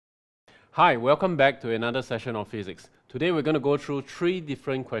Hi, welcome back to another session of physics. Today we're going to go through 3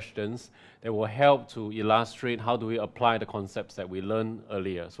 different questions that will help to illustrate how do we apply the concepts that we learned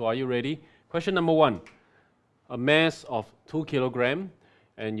earlier. So are you ready? Question number 1. A mass of 2 kilogram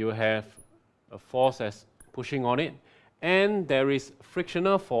and you have a force that's pushing on it, and there is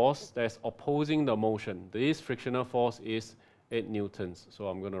frictional force that's opposing the motion. This frictional force is 8 newtons. So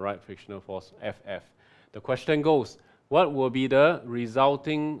I'm going to write frictional force FF. The question goes, what will be the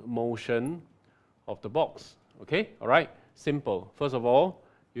resulting motion of the box? Okay, all right, simple. First of all,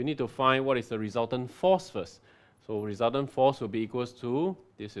 you need to find what is the resultant force first. So resultant force will be equals to,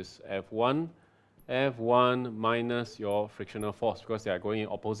 this is F1 minus your frictional force, because they are going in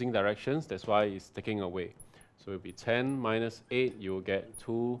opposing directions, that's why it's taking away. So it will be 10 minus 8, you will get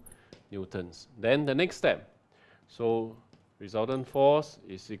 2 newtons. Then the next step, so resultant force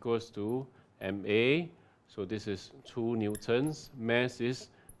is equals to MA. So this is 2 newtons, mass is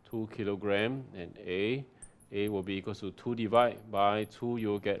 2 kilogram, and A will be equal to 2 divided by 2,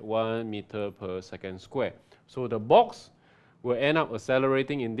 you'll get 1 meter per second square. So the box will end up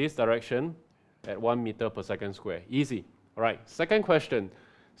accelerating in this direction at 1 meter per second square. Easy. All right, second question,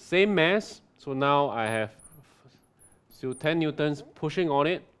 same mass, so now I have still 10 newtons pushing on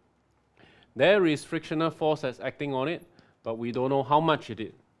it. There is frictional force that's acting on it, but we don't know how much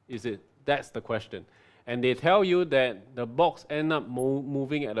it is. That's the question. And they tell you that the box ends up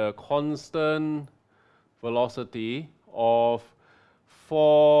moving at a constant velocity of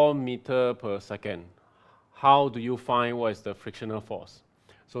 4 meters per second. How do you find what is the frictional force?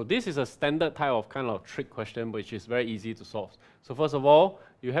 So this is a standard type of kind of trick question, which is very easy to solve. So first of all,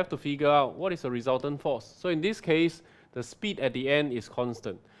 you have to figure out what is the resultant force. So in this case, the speed at the end is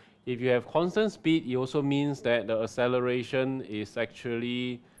constant. If you have constant speed, it also means that the acceleration is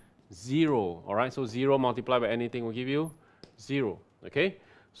actually 0, all right? So 0 multiplied by anything will give you 0, okay?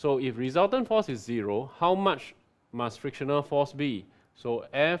 So if resultant force is 0, how much must frictional force be? So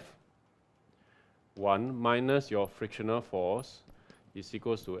F1 minus your frictional force is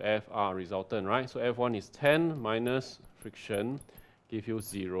equals to Fr resultant, right? So F1 is 10 minus friction, give you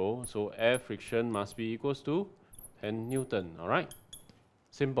 0. So F friction must be equals to 10 Newton, all right?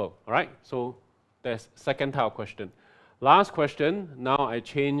 Simple, all right? So that's second type of question. Last question, now I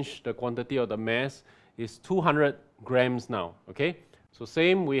change the quantity of the mass, is 200 grams now, okay? So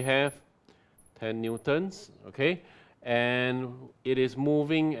same, we have 10 newtons, okay? And it is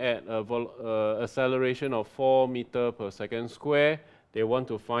moving at an acceleration of 4 meters per second square. They want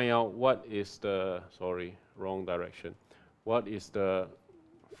to find out what is the, sorry, wrong direction. What is the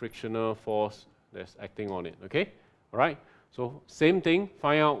frictional force that's acting on it, okay? All right, so same thing,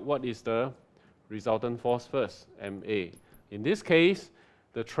 find out what is the resultant force first, MA. In this case,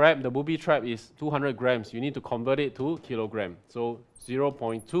 the trap, the booby trap is 200 grams. You need to convert it to kilogram. So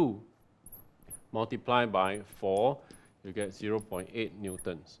 0.2 multiplied by 4, you get 0.8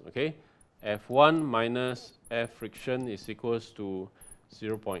 newtons. Okay, F1 minus F friction is equals to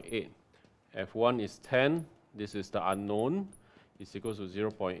 0.8. F1 is 10. This is the unknown. It's equals to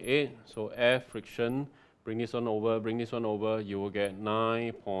 0.8. So F friction, bring this one over, you will get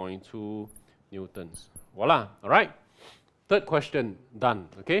 9.2 newtons. Voila, all right. Third question, done,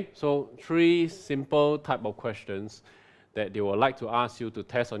 okay? So 3 simple type of questions that they would like to ask you to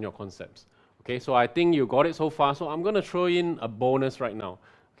test on your concepts. Okay, so I think you got it so far, so I'm going to throw in a bonus right now.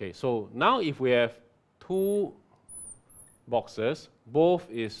 Okay, so now if we have 2 boxes, both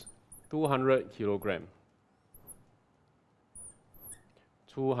is 200 kilogram.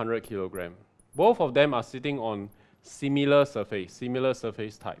 200 kilogram. Both of them are sitting on similar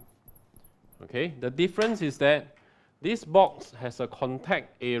surface type. Okay, the difference is that this box has a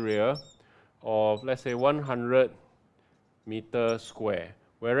contact area of, let's say, 100 meters square,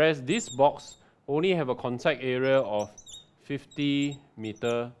 whereas this box only have a contact area of 50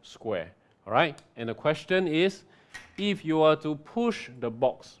 meters square. All right, and the question is, if you are to push the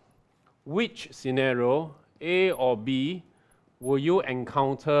box, which scenario, A or B, will you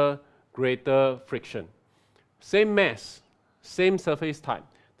encounter greater friction? Same mass, same surface type.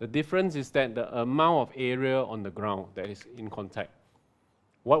 The difference is that the amount of area on the ground that is in contact.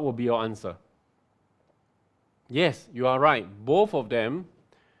 What will be your answer? Yes, you are right. Both of them,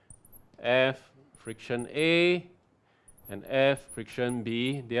 F friction A and F friction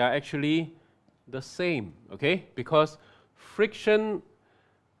B, they are actually the same, okay? Because friction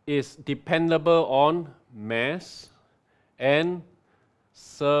is dependable on mass and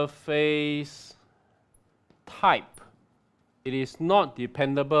surface type. It is not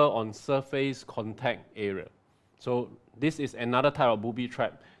dependable on surface contact area. So this is another type of booby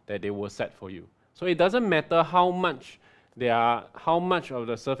trap that they will set for you. So it doesn't matter how much There are how much of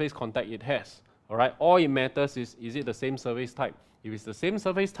the surface contact it has. All right. All it matters is it the same surface type? If it's the same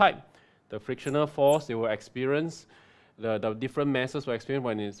surface type, the frictional force they will experience, the different masses will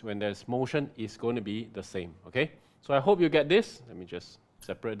experience when there's motion is going to be the same. Okay. So I hope you get this. Let me just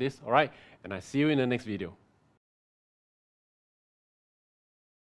separate this. All right. And I see you in the next video.